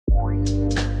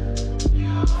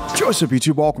What's up,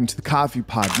 YouTube? Welcome to the Coffee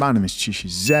Pod. My name is Chishi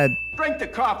Zed. Drink the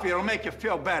coffee, it'll make you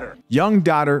feel better. Young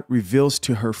daughter reveals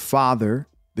to her father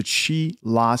that she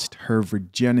lost her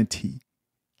virginity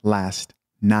last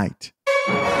night.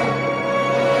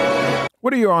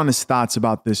 What are your honest thoughts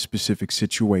about this specific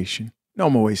situation? No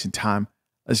more wasting time.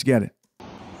 Let's get it.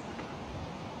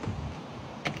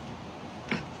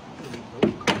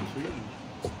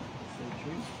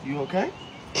 You okay?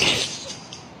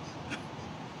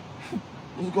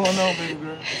 What's going on, baby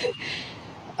girl?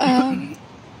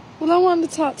 Well, I wanted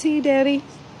to talk to you, Daddy.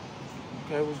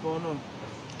 Okay, what's going on?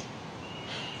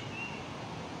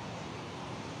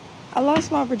 I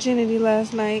lost my virginity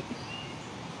last night.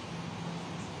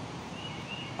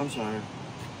 I'm sorry.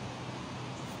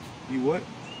 You what?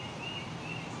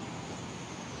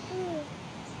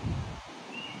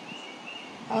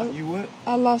 You what?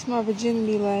 I lost my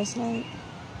virginity last night.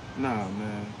 Nah,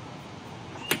 man.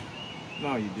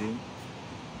 No, you didn't.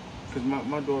 Because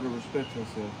my daughter respects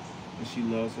herself. And she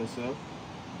loves herself.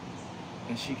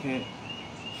 And she can't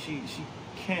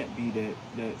be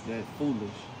that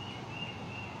foolish.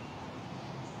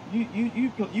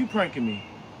 You pranking me.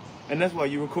 And that's why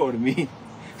you recorded me.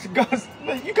 You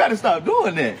gotta stop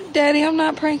doing that. Daddy, I'm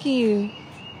not pranking you.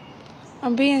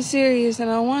 I'm being serious, and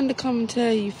I wanted to come and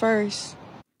tell you first.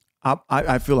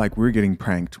 I feel like we're getting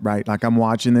pranked, right? Like I'm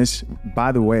watching this.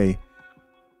 By the way,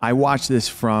 I watched this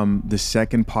from the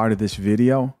second part of this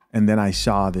video, and then I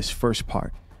saw this first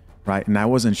part, right? And I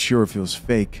wasn't sure if it was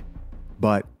fake,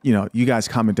 but you know, you guys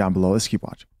comment down below. Let's keep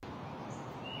watching.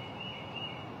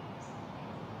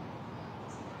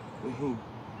 With who?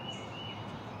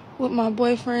 With my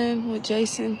boyfriend, with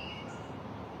Jason.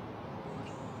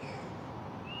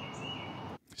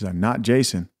 He's like, not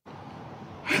Jason.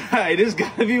 Hey, this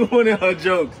gotta be one of her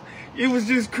jokes. It was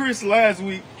just Chris last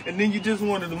week, and then you just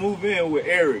wanted to move in with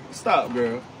Eric. Stop,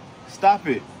 girl. Stop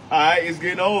it. All right, it's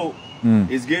getting old.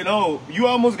 It's getting old. You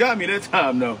almost got me that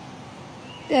time, though.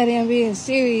 Daddy, I'm being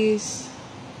serious.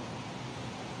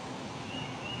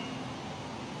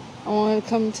 I wanted to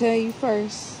come and tell you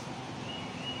first.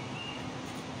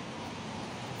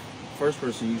 First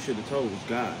person you should have told was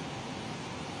God.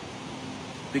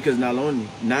 Because not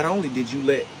only did you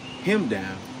let him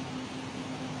down,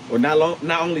 or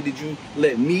not only did you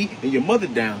let me and your mother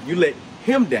down, you let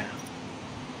him down.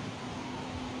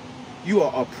 You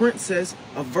are a princess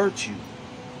of virtue.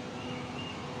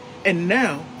 And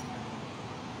now,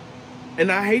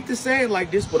 and I hate to say it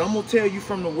like this, but I'm gonna tell you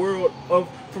from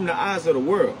the eyes of the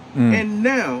world. And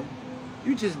now,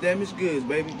 you just damaged goods,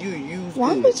 baby. You used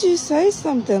Why goods. would you say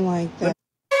something like that?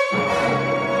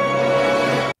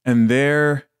 And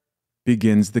there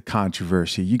begins the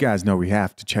controversy. You guys know we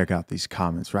have to check out these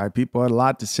comments, right? People had a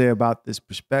lot to say about this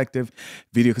perspective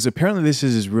video, because apparently this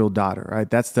is his real daughter, right?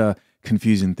 That's the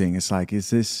confusing thing. It's like, is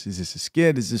this a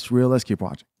skit? Is this real? Let's keep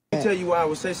watching. Let me tell you why I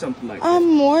would say something like that. I'm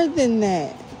more than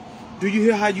that. Do you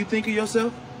hear how you think of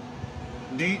yourself?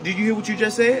 Do you hear what you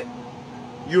just said?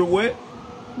 You're what?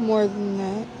 More than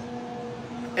that.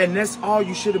 And that's all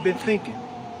you should have been thinking.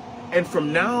 And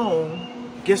from now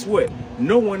on, guess what?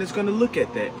 No one is going to look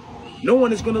at that. No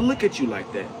one is going to look at you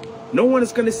like that. No one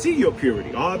is going to see your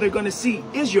purity. All they're going to see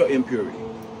is your impurity.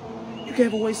 You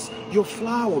gave away your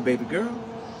flower, baby girl.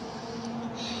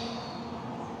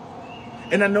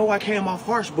 And I know I came off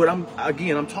harsh, but I'm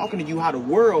talking to you how the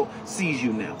world sees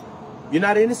you now. You're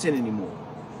not innocent anymore.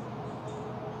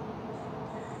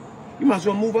 You might as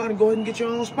well move out and go ahead and get your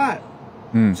own spot.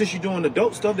 Since you're doing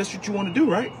adult stuff, that's what you want to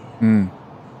do, right?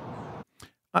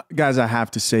 Guys, I have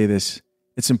to say this.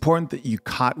 It's important that you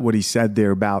caught what he said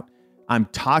there about, I'm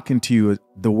talking to you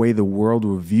the way the world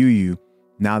will view you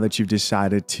now that you've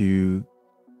decided to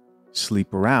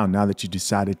sleep around, now that you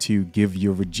decided to give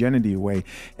your virginity away,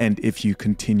 and if you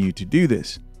continue to do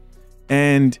this.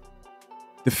 And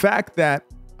the fact that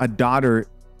a daughter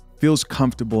feels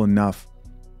comfortable enough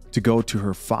to go to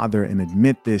her father and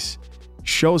admit this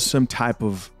shows some type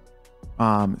of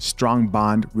strong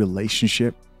bond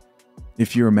relationship.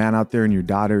 If you're a man out there and your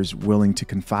daughter is willing to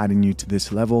confide in you to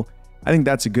this level, I think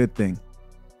that's a good thing.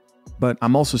 But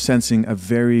I'm also sensing a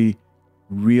very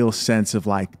real sense of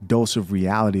like dose of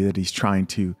reality that he's trying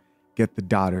to get the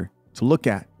daughter to look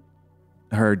at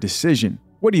her decision.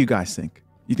 What do you guys think?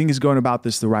 You think he's going about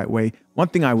this the right way? One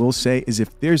thing I will say is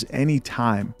if there's any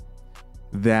time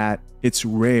that it's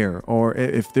rare, or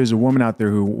if there's a woman out there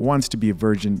who wants to be a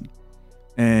virgin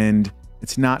and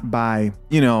it's not by,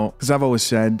 you know, because I've always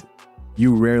said,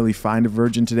 you rarely find a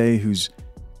virgin today who's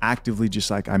actively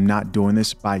just like, I'm not doing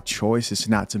this by choice. It's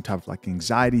not some type of like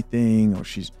anxiety thing, or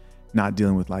she's not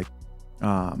dealing with like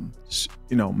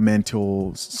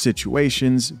mental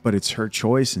situations, but it's her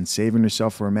choice and saving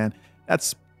herself for a man.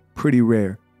 That's pretty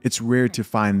rare. It's rare to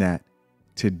find that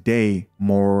today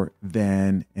more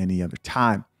than any other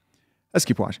time. Let's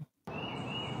keep watching.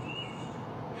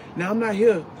 Now, I'm not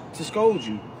here to scold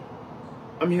you.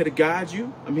 I'm here to guide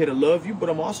you. I'm here to love you, but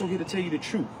I'm also here to tell you the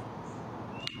truth.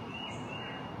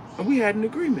 And we had an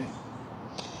agreement.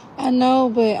 I know,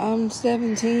 but I'm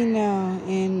 17 now,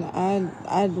 and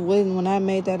I wasn't, when I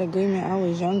made that agreement, I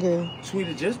was younger.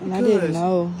 Sweetie, just and I didn't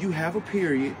know. You have a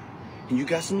period and you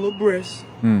got some little breasts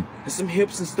and some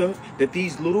hips and stuff that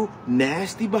these little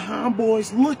nasty behind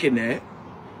boys looking at,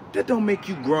 that don't make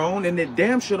you grown, and that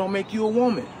damn sure don't make you a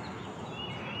woman.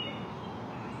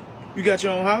 You got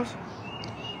your own house?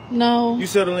 No. You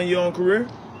settle in your own career?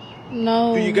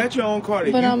 No. Do you got your own car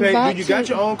that But you paid? about Do you got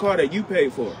to. your own car that you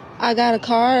paid for? I got a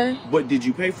car. But did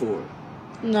you pay for it?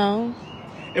 No.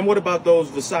 And what about those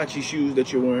Versace shoes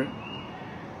that you're wearing?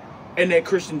 And that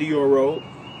Christian Dior robe?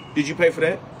 Did you pay for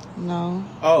that? No.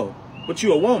 Oh, but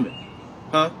you a woman,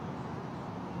 huh?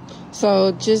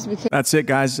 So just because. That's it,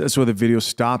 guys. That's where the video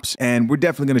stops. And we're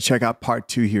definitely going to check out part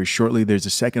 2 here shortly. There's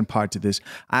a second part to this.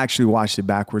 I actually watched it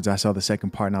backwards. I saw the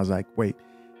second part and I was like, wait,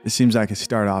 it seems like it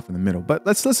started off in the middle. But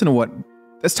let's listen to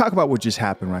let's talk about what just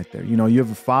happened right there. You know, you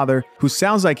have a father who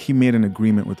sounds like he made an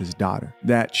agreement with his daughter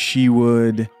that she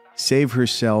would save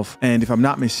herself. And if I'm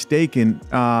not mistaken,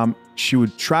 she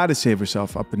would try to save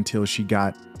herself up until she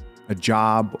got a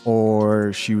job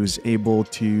or she was able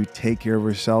to take care of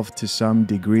herself to some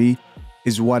degree,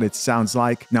 is what it sounds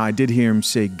like. Now, I did hear him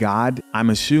say God. I'm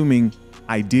assuming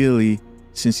ideally,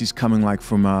 since he's coming like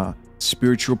from a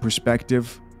spiritual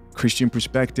perspective, Christian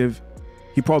perspective,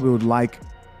 he probably would like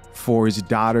for his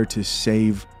daughter to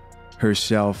save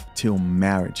herself till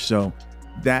marriage. So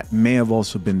that may have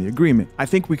also been the agreement. I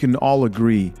think we can all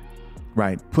agree,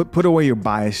 right? Put away your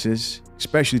biases,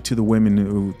 especially to the women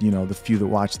who, the few that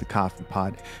watch the Coffee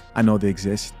Pod. I know they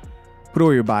exist. Put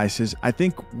away your biases. I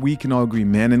think we can all agree,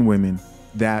 men and women,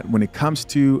 that when it comes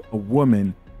to a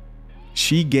woman,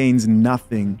 she gains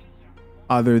nothing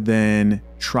other than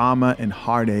trauma and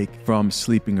heartache from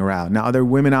sleeping around. Now, there are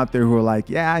women out there who are like,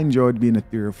 yeah, I enjoyed being a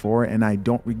 3 or 4 and I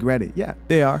don't regret it. Yeah,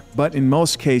 they are. But in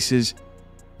most cases,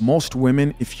 most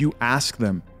women, if you ask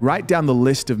them, write down the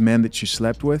list of men that you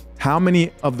slept with, how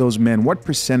many of those men, what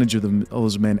percentage of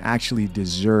those men actually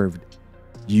deserved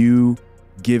you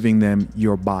giving them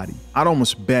your body? I'd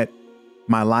almost bet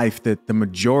my life that the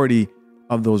majority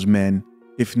of those men,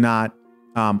 if not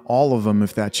all of them,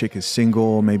 if that chick is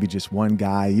single, maybe just one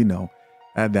guy,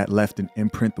 that left an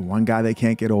imprint, the one guy they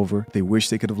can't get over. They wish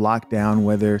they could have locked down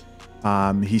whether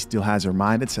he still has her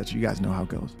mind, etc. You guys know how it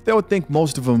goes. They would think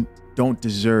most of them don't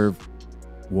deserve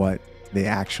what they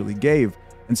actually gave.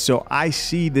 And so I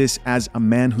see this as a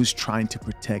man who's trying to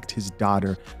protect his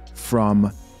daughter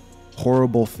from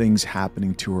horrible things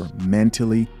happening to her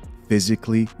mentally,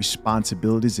 physically,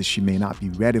 responsibilities that she may not be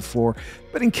ready for.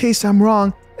 But in case I'm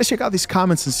wrong, let's check out these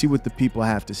comments and see what the people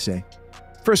have to say.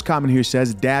 First comment here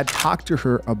says, Dad, talk to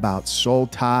her about soul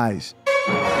ties.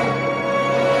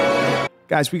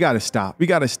 Guys, we got to stop. We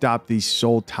got to stop these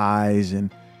soul ties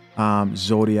and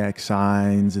zodiac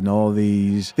signs and all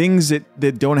these things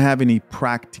that don't have any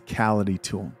practicality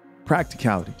to them.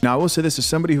 Practicality. Now, I will say this as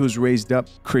somebody who's raised up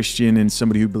Christian and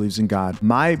somebody who believes in God.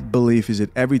 My belief is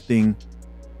that everything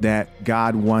that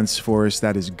God wants for us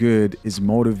that is good is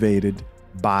motivated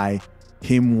by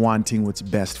him wanting what's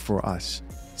best for us.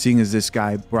 Seeing as this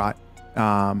guy brought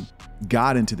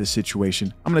God into the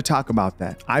situation, I'm going to talk about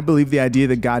that. I believe the idea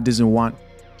that God doesn't want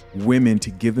women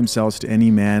to give themselves to any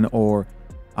man or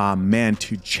man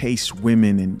to chase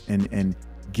women and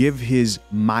give his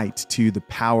might to the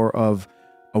power of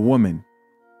a woman,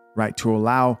 right? To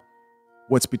allow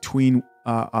what's between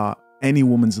any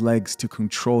woman's legs to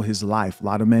control his life. A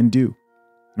lot of men do,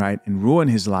 right? And ruin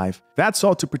his life. That's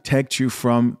all to protect you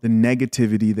from the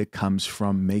negativity that comes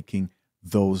from making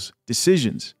those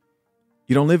decisions.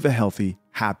 You don't live a healthy,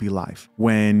 happy life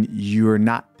when you're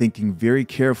not thinking very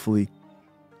carefully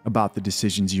about the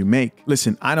decisions you make.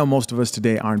 Listen, I know most of us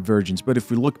today aren't virgins, but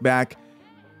if we look back,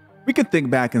 we could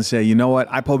think back and say, you know what?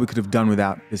 I probably could have done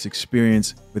without this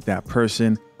experience with that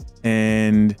person,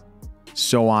 and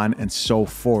so on and so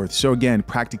forth. So again,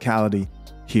 practicality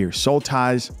here. Soul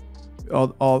ties,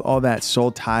 all that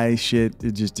soul tie shit,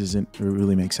 it just doesn't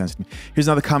really make sense to me. Here's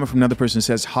another comment from another person that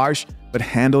says, harsh, but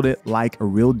handled it like a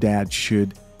real dad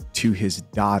should to his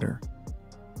daughter.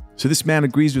 So this man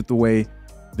agrees with the way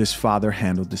this father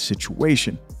handled the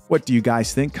situation. What do you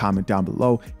guys think? Comment down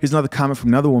below. Here's another comment from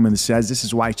another woman that says, this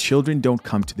is why children don't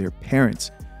come to their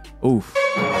parents. Oof.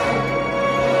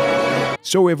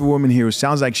 So we have a woman here who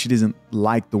sounds like she doesn't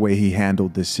like the way he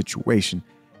handled this situation.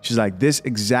 She's like, this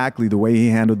exactly the way he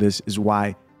handled this is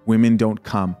why women don't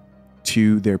come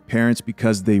to their parents,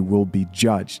 because they will be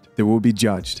judged. They will be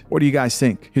judged. What do you guys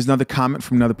think? Here's another comment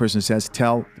from another person that says,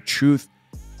 tell the truth.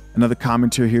 Another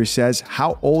commenter here says,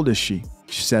 how old is she?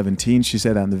 She's 17. She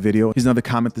said that in the video. Here's another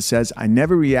comment that says, I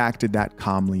never reacted that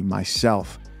calmly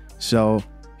myself. So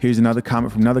here's another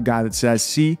comment from another guy that says,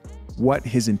 see what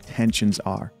his intentions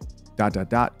are. ...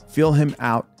 Feel him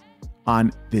out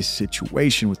on this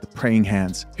situation with the praying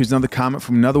hands. Here's another comment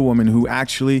from another woman who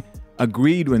actually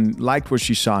agreed and liked what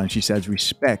she saw, and she says,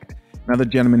 respect. Another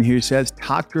gentleman here says,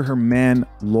 talk to her man,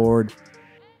 Lord,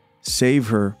 save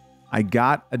her. I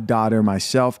got a daughter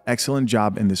myself. Excellent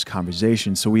job in this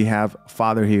conversation. So we have a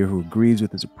father here who agrees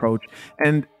with his approach.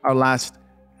 And our last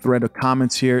thread of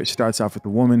comments here starts off with a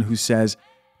woman who says,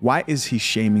 why is he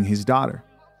shaming his daughter?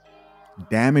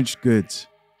 Damaged goods.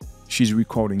 She's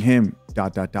requoting him, ...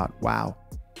 Wow.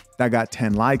 That got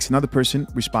 10 likes. Another person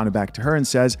responded back to her and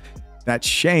says, that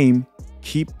shame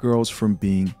keep girls from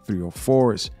being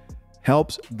 304s.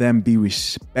 Helps them be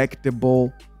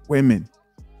respectable women.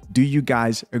 Do you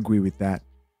guys agree with that?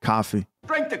 Coffee.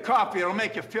 Drink the coffee, it'll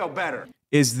make you feel better.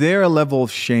 Is there a level of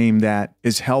shame that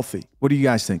is healthy? What do you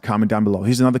guys think? Comment down below.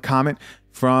 Here's another comment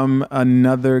from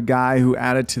another guy who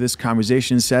added to this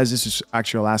conversation. Says, this is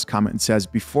actually our last comment, and says,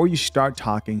 before you start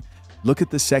talking, look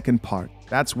at the second part.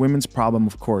 That's women's problem,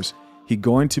 of course. He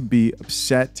going to be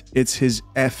upset. It's his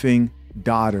effing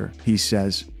daughter, he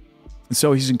says. And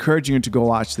so he's encouraging her to go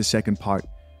watch the second part,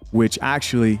 which I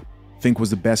actually think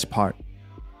was the best part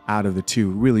out of the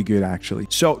two. Really good, actually.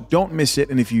 So don't miss it.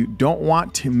 And if you don't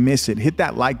want to miss it, hit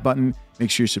that like button. Make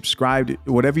sure you're subscribed.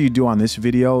 Whatever you do on this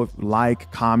video,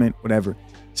 like, comment, whatever,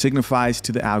 signifies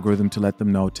to the algorithm to let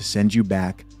them know to send you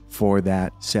back for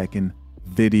that second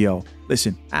video.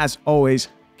 Listen, as always,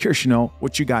 curious to know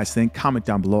what you guys think. Comment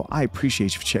down below. I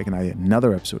appreciate you for checking out yet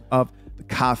another episode of the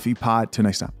Coffee Pod. Till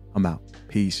next time, I'm out.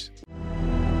 Peace.